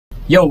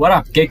Yo, what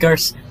up,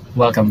 kickers?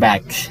 Welcome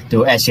back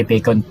to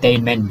SCP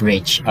Containment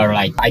Bridge.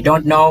 Alright, I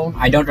don't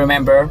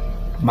remember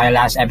my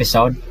last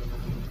episode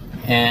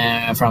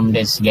from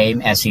this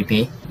game,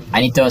 SCP. I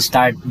need to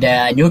start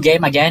the new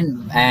game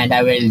again, and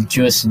I will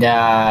choose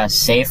the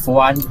safe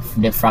one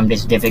from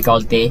this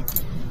difficulty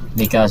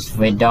because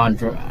I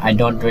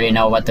don't really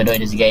know what to do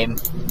in this game.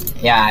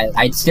 Yeah,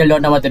 I still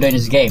don't know what to do in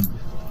this game,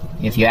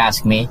 if you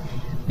ask me,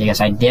 because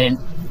I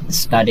didn't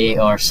study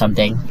or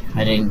something.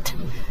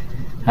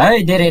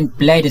 I didn't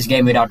play this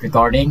game without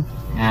recording,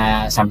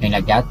 something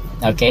like that.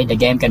 Okay, the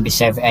game can be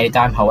saved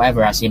anytime.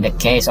 However, as in the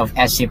case of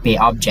SCP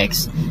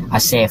objects, a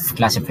safe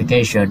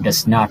classification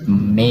does not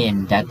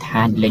mean that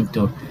handling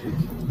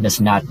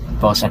does not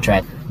pose a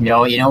threat.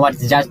 You know what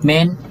does that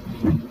mean?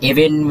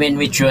 Even when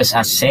we choose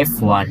a safe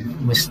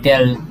one, we're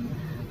still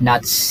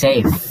not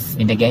safe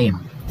in the game.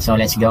 So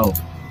let's go.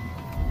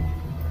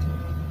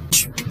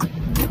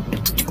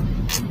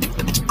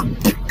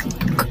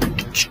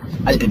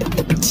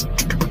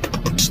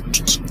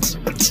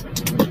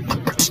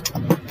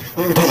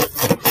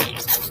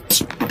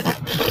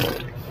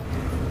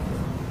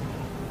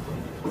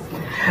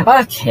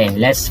 Okay,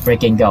 let's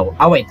freaking go.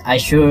 Oh wait, I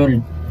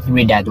should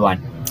read that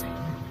one.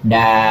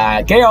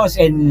 The chaos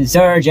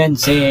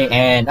insurgency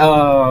and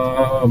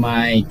oh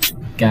my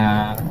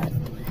god.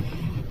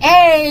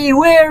 Hey,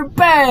 we're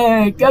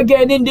back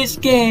again in this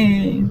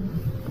game.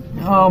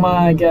 Oh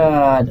my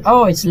god.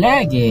 Oh, it's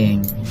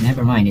lagging.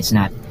 Never mind, it's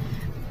not.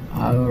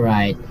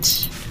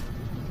 Alright.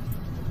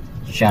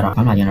 Shut up,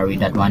 I'm not gonna read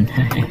that one.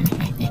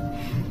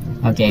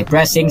 Okay,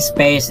 pressing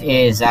space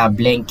is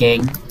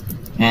blinking.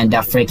 And the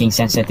freaking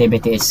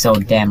sensitivity is so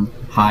damn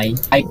high.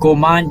 I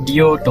command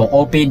you to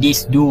open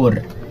this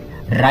door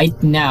right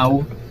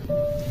now.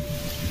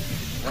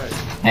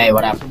 Hey,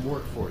 what up?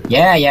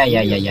 Yeah.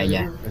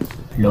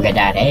 Look at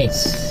that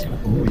ace.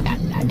 Ooh,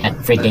 that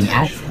freaking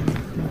ass.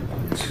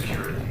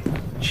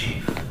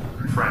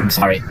 I'm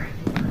sorry.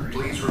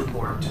 Please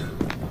report to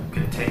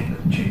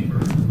Containment Chamber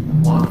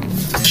 1.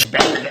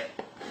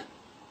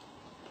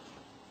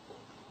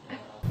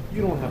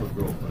 You don't have a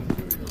girlfriend,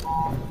 do you?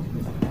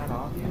 Isn't that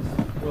obvious?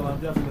 Well, I'm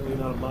definitely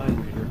not a mind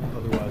reader,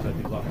 otherwise I'd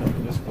be locked up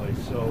in this place,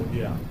 so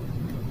yeah.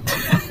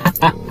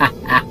 I'd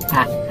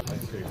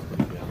say it's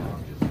pretty damn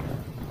obvious.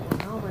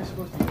 How am I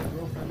supposed to get a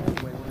girlfriend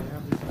anyway when I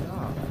have this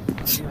job?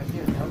 I mean, I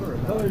can't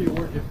tell her you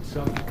work at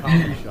some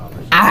coffee shop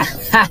or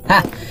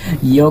something.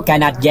 You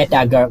cannot get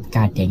a girl.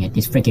 God dang it,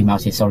 this freaking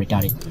mouse is so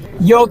retarded.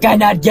 You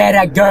cannot get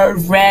a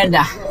girlfriend.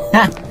 I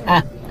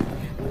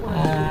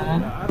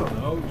don't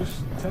know, just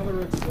tell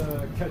her it's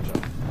ketchup.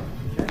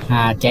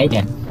 Okay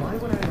then.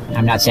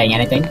 I'm not saying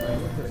anything.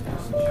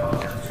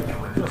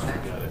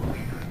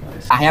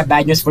 I have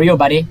bad news for you,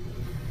 buddy.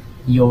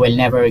 You will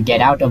never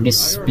get out of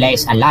this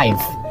place alive.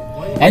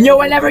 And you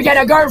will never get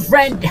a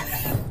girlfriend!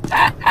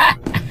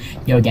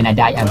 You're gonna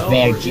die a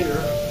virgin. I'm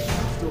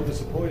still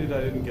disappointed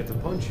I didn't get to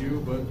punch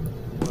you, but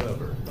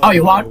whatever. Oh,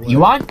 you want? You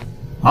want?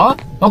 Huh?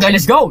 Okay,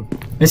 let's go.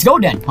 Let's go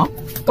then, huh?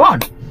 Come on.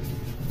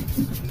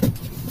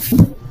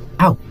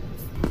 Ow.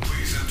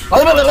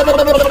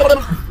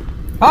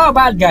 Oh,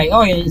 bad guy.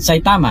 Oh, it's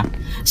Saitama.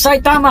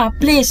 Saitama,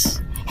 please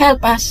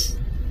help us.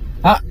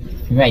 Oh,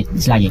 right,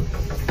 it's lagging.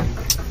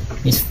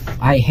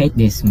 I hate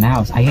this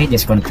mouse. I hate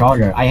this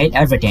controller. I hate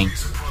everything.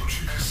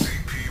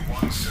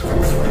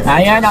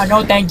 Yeah,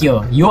 no, thank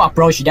you. You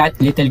approach that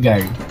little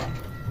girl.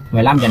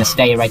 Well, I'm gonna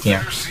stay right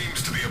here.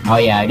 Oh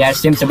yeah, there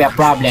seems to be a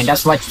problem.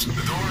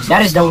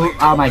 That is the.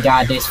 Oh my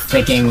god, this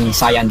freaking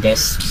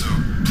scientist.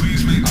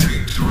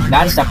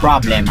 That is the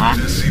problem, huh?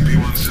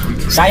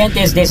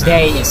 Scientists this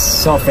day is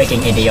so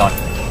freaking idiot.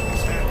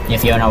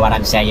 If you know what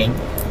I'm saying.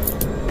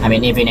 I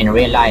mean, even in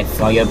real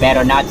life. Or you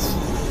better not.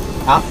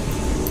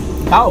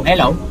 Oh,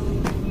 hello.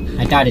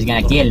 I thought he's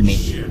gonna kill me.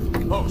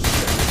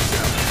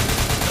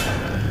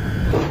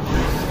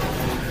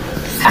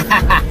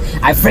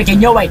 I freaking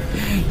knew it.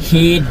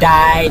 He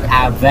died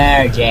a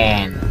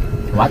virgin.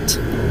 What?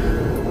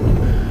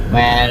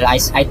 Well, I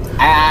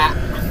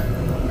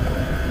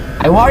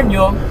warned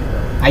you.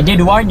 I did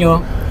warn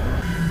you.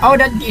 Oh,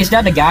 is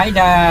that the guy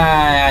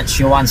that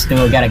she wants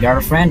to get a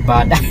girlfriend?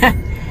 But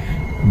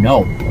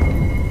no,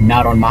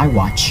 not on my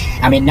watch.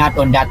 I mean, not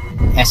on that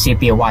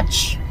SCP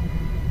watch.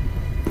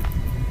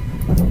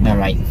 All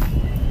right.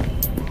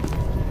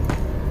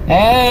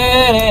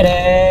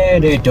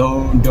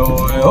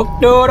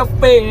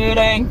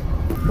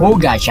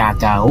 Ooga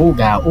chaka,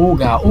 ooga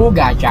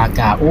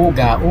chaka,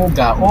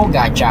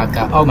 ooga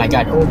chaka. Oh my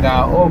god,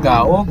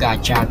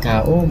 ooga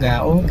chaka,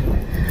 ooga.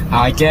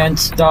 I can't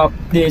stop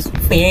this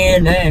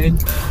feeling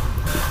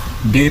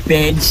deep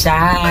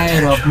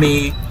inside of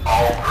me.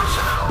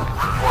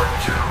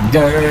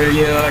 Girl,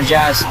 you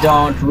just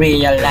don't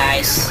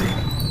realize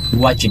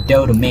what you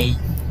do to me.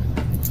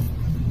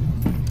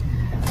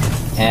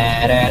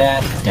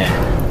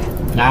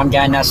 I'm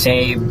gonna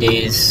save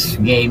this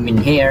game in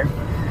here,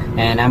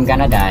 and I'm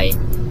gonna die.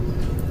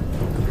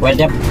 Well,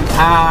 the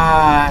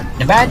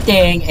bad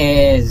thing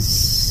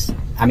is,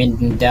 I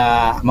mean,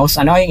 the most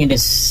annoying in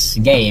this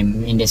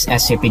game, in this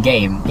SCP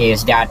game,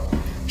 is that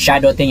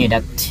shadow thingy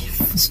that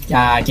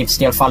keeps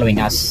still following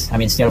us. I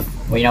mean, still,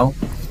 you know,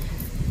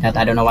 that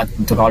I don't know what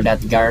to call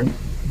that girl.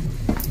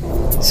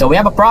 So we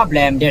have a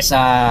problem. There's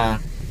a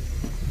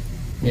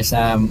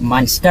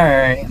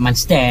monster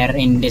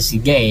in this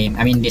game.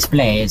 I mean, this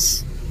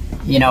place.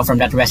 You know, from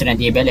that Resident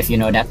Evil, if you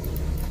know that.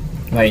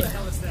 Wait.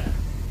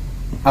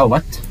 Oh,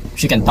 what?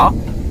 She can talk?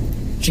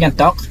 She can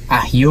talk?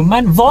 A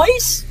human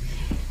voice?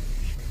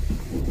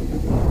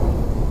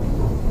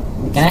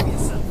 Can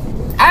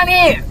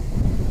I?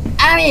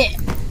 Ami!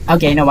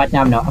 Okay, you know what?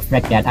 No,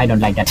 frick that. I don't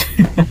like that.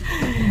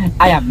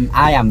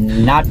 I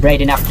am not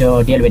brave enough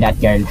to deal with that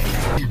girl.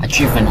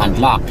 Achievement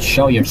unlocked.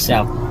 Show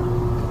yourself.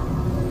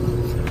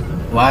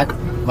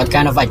 What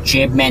kind of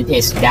achievement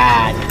is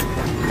that?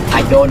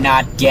 I do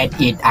not get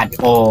it at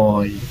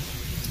all.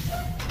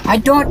 I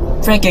don't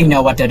freaking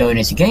know what to do in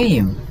this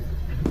game.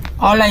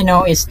 All I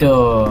know is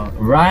to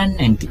run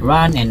and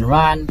run and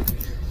run.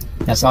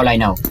 That's all I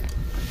know.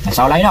 That's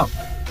all I know.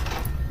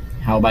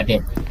 How about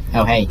it?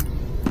 Oh, hey.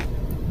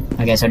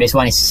 Okay, so this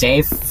one is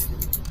safe.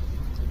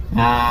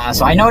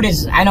 So I know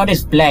this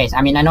place.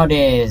 I mean, I know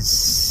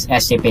this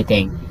SCP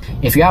thing.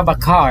 If you have a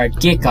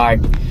key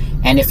card,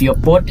 and if you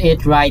put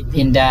it right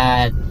in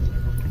the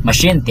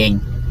machine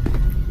thing,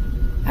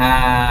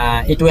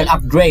 it will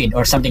upgrade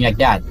or something like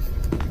that.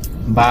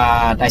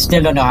 But I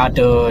still don't know how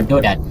to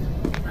do that.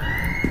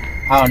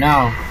 Oh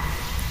no.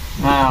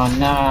 Oh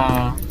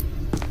no.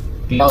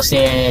 Close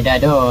the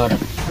door.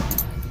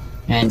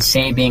 And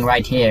saving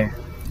right here.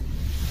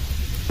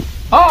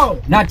 Oh,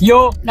 not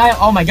you. No,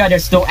 oh my god,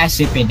 there's no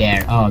SCP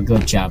there. Oh,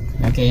 good job.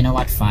 Okay, you know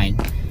what? Fine.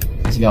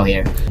 Let's go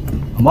here.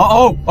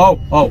 Oh.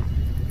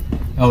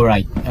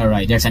 Alright,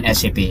 there's an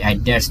SCP.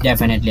 There's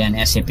definitely an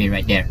SCP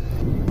right there.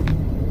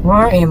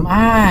 Where am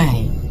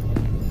I?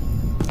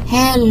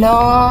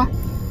 Hello?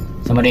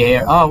 Somebody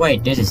here. Oh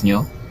wait, this is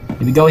new.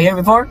 Did we go here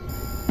before?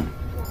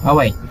 Oh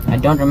wait, I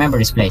don't remember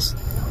this place.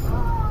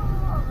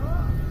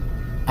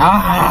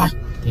 Ah!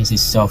 This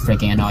is so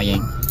freaking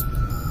annoying.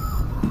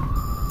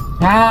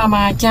 Oh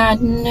my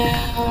god,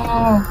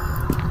 no!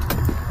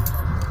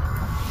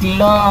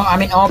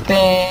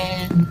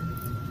 Open!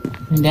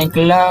 And then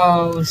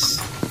close.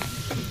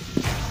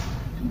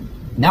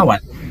 Now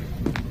what?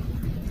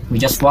 We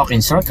just walk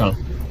in circle.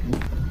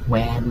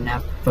 When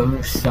I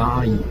first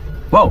saw you.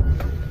 Whoa!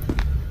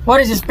 What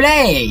is this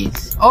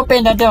place?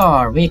 Open the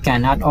door. We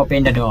cannot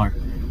open the door.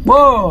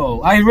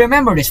 Whoa! I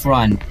remember this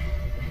one.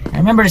 I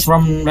remember this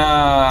from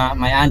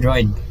my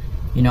Android.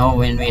 You know,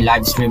 when we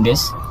live stream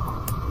this.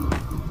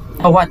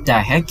 Oh, what the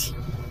heck?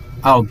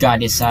 Oh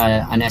god, it's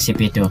an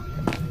SCP too.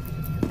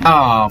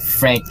 Oh,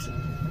 frick.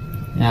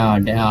 No,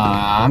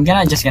 I'm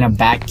just gonna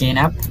backing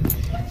up.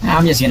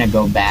 I'm just gonna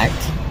go back.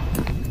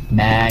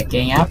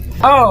 Backing up.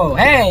 Oh,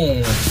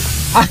 hey!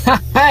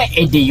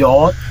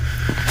 Idiot!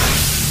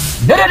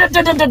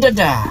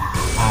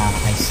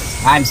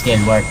 I'm still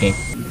working.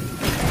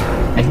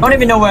 I don't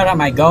even know where am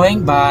I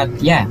going, but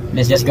yeah,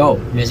 let's just go.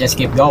 Let's just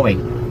keep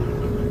going.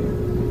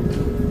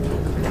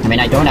 I mean,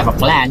 I don't have a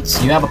plan.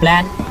 Do you have a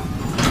plan?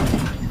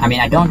 I mean,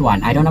 I don't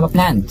have a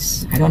plan.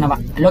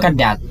 Look at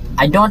that.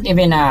 I don't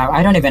even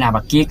have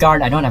a key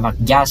card. I don't have a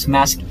gas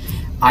mask.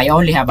 I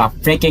only have a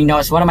freaking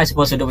notes. What am I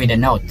supposed to do with the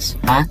notes?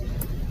 Huh?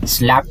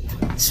 Slap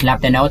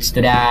the notes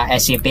to the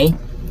SCP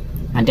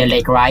until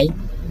they cry.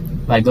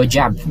 Well, good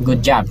job.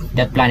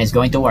 That plan is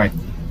going to work.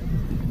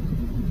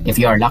 If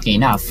you are lucky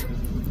enough.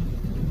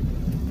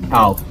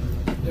 Oh.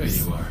 There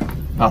you are.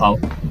 Uh-oh.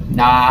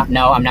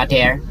 No, I'm not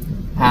here.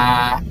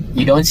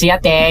 You don't see a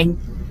thing.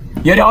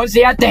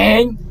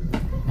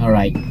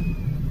 Alright.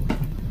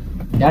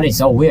 That is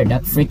so weird.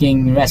 That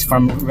freaking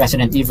from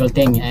Resident Evil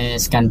thing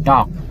can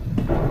talk.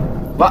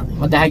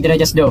 What the heck did I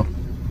just do?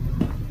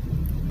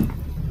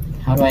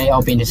 How do I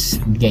open this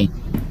gate?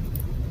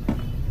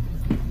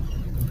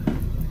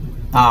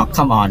 Oh,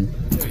 come on.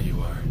 There you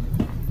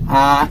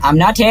are. I'm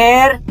not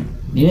here.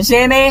 Did you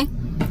see me?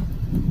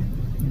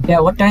 Yeah,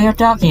 what are you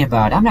talking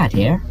about? I'm not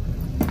here.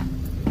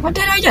 What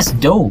did I just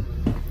do?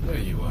 There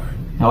you are.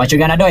 Now what you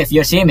gonna do if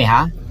you see me,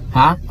 huh?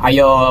 Huh? Are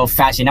you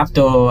fast enough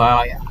to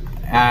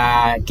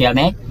kill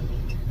me?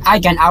 I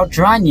can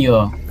outrun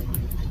you.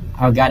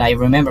 Oh god, I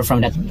remember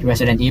from that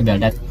Resident Evil,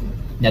 that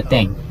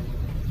thing.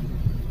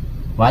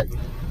 What?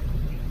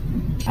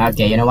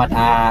 Okay, you know what?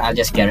 I'll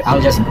just carry.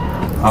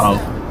 Uh-oh.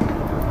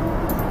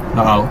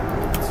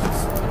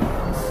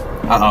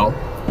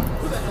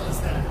 Who the hell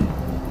is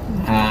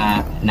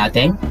that?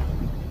 Nothing.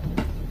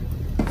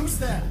 Who's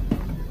that?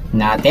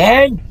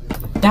 Nothing.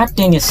 That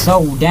thing is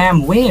so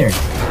damn weird.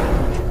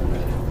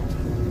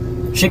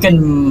 She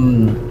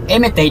can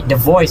imitate the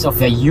voice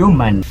of a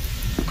human.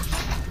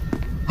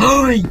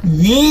 Oh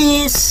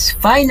yes,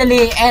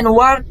 finally. And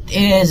what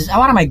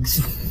am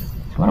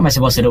I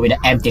supposed to do with the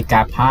empty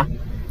cup, huh?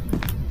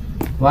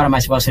 What am I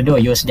supposed to do?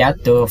 Use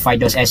that to fight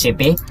those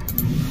SCP?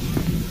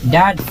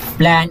 That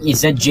plan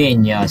is a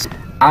genius.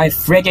 I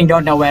freaking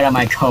don't know where am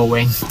I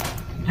going.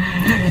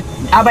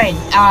 Wait,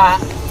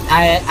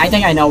 I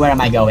think I know where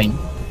am I going.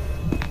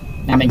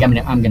 I'm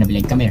gonna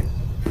blink. Come here.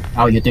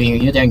 Oh, you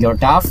think you're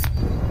tough?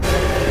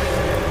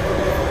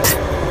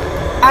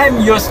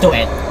 I'm used to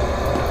it.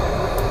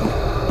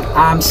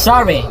 I'm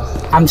sorry,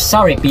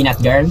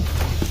 Peanut Girl,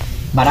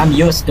 but I'm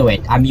used to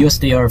it. I'm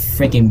used to your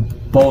freaking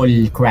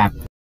bull crap.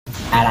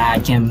 And I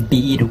can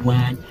be the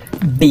one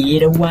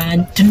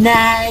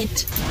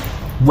tonight.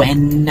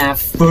 When I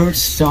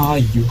first saw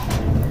you.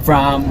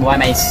 From, why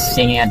am I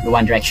singing at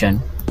One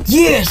Direction?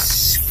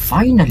 Yes,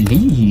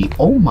 finally.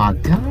 Oh my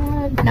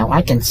god. Now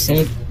I can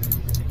save.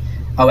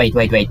 Oh wait.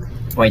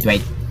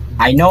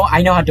 I know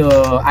how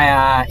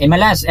to. In my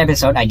last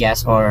episode, I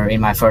guess, or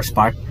in my first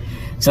part.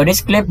 So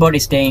this clipboard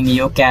is saying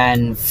you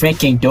can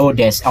freaking do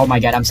this. Oh my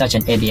god, I'm such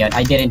an idiot.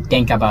 I didn't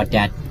think about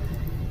that.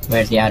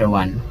 Where's the other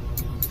one?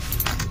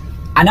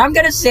 And I'm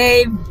gonna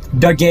save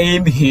the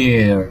game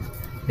here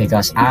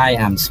because I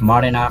am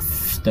smart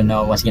enough to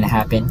know what's gonna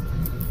happen.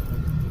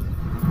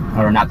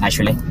 Or not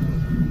actually.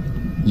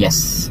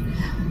 Yes.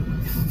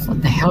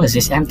 What the hell is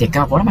this empty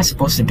cup? What am I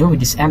supposed to do with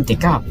this empty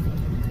cup?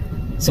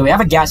 So we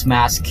have a gas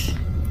mask,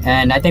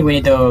 and I think we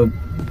need to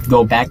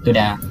go back to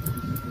the...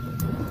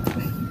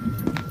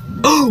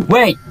 Oh,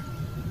 wait!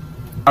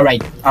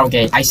 Alright,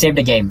 okay, I saved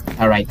the game.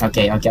 Alright,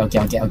 okay. I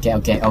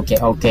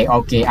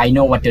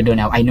know what to do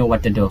now. I know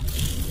what to do.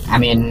 I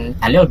mean,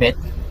 a little bit.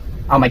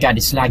 Oh my god,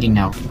 it's lagging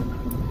now.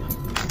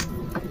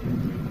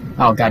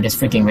 Oh god, this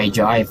freaking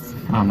radio.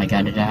 Oh my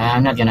god,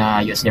 I'm not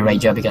gonna use the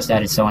radio because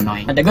that is so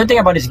annoying. But the good thing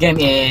about this game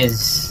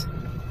is...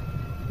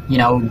 You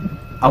know...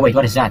 Oh wait,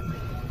 what is that?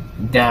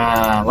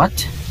 What?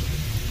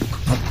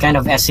 What kind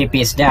of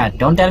SCP is that?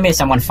 Don't tell me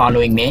someone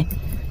following me.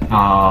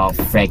 Oh,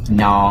 frick,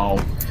 no.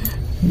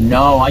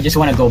 No, I just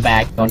want to go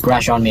back. Don't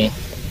crash on me.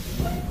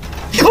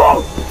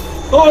 Oh!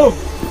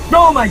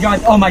 Oh my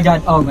god,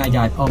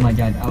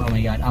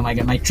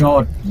 my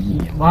throat.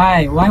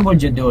 Why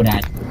would you do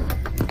that?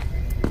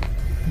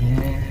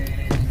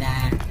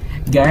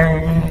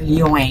 Girl,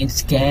 you ain't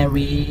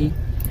scary.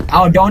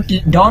 Oh, don't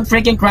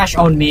freaking crash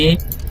on me.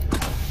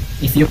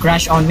 If you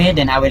crash on me,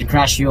 then I will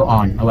crash you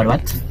on. Oh,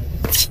 what?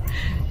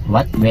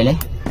 What, really?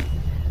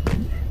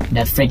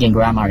 That freaking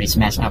grammar is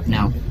messed up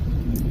now.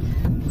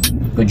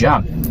 Good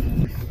job.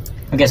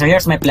 Okay, so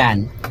here's my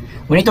plan.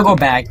 We need to go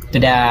back to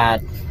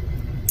that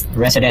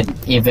Resident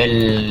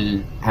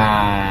Evil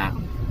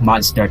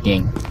monster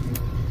thing,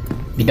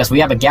 because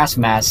we have a gas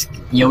mask.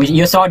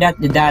 You saw that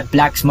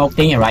black smoke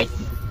thing, right?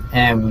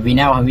 We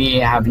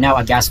have now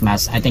a gas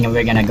mask. I think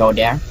we're gonna go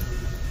there.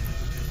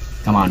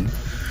 Come on.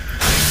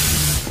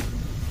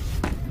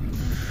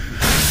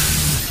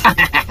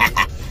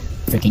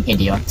 Freaking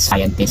idiot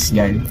scientist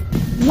girl.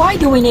 Why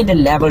do we need a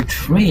level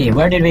 3?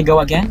 Where did we go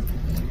again?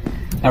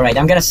 Alright,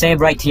 I'm gonna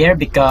save right here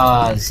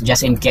because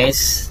just in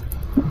case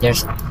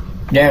there's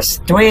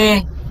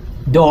 3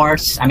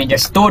 doors. I mean,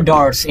 there's 2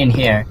 doors in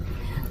here.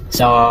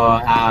 So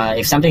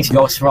if something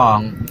goes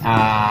wrong,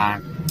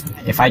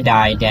 if I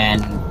die, then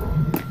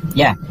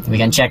yeah, we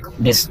can check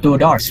these 2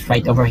 doors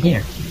right over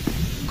here.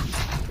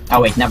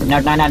 Oh wait, no,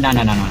 not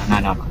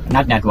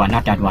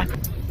that one.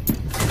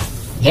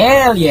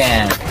 Hell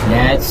yeah!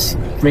 Let's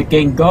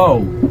freaking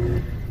go!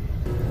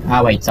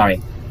 Ah, wait,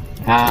 sorry.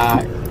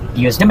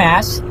 Use the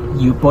mask.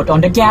 You put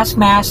on the gas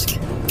mask.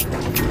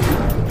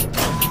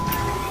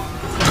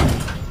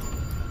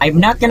 I'm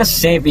not gonna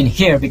save in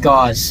here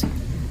because,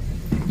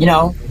 you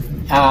know,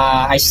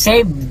 I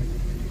save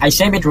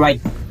it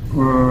right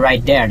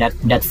there.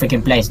 That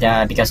freaking place.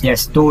 Because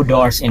there's 2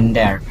 doors in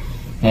there,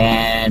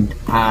 and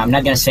I'm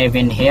not gonna save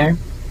in here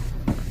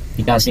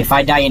because if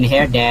I die in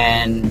here,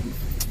 then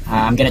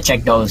I'm gonna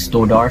check those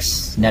 2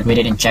 doors that we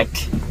didn't check.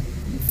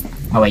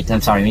 Oh wait,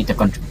 I'm sorry. We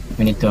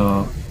need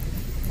to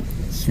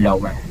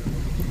slower.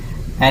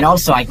 And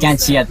also, I can't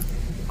see it.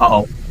 Uh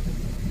oh,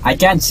 I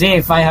can't see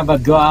if I have a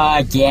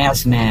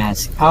gas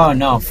mask. Oh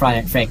no,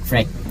 frick.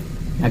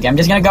 Okay, I'm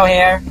just gonna go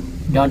here.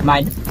 Don't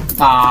mind.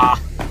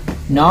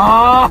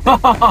 No.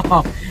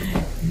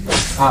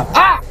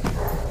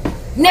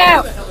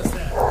 No.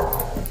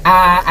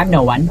 I'm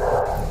no one.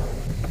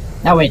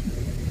 No wait.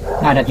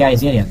 No, that guy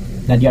is idiot.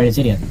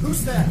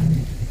 Who's that?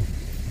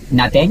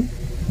 Nothing.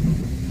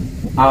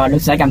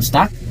 Looks like I'm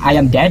stuck. I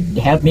am dead.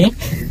 Help me.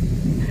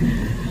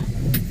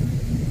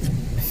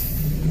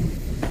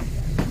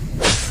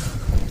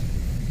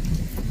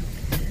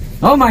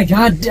 Oh my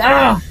god.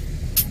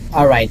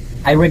 Alright.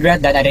 I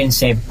regret that I didn't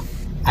save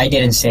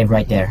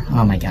right there.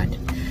 Oh my god.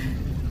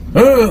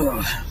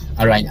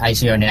 Alright, I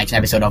see you in the next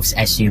episode of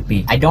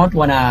SCP. I don't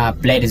wanna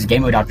play this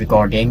game without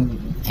recording,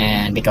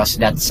 and because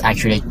that's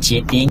actually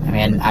cheating. I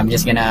mean, I'm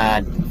just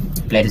gonna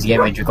play this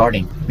game with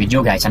recording with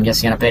you guys. I'm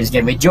just gonna play this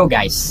game with you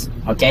guys.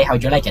 Okay,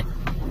 how'd you like it?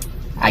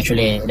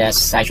 Actually,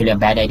 that's actually a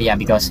bad idea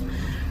because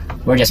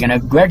we're just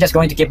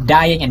going to keep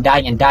dying and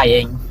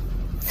dying.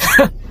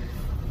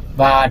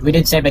 But we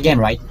did save the game,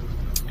 right?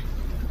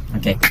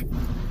 Okay.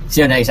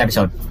 See you in the next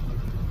episode.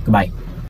 Goodbye.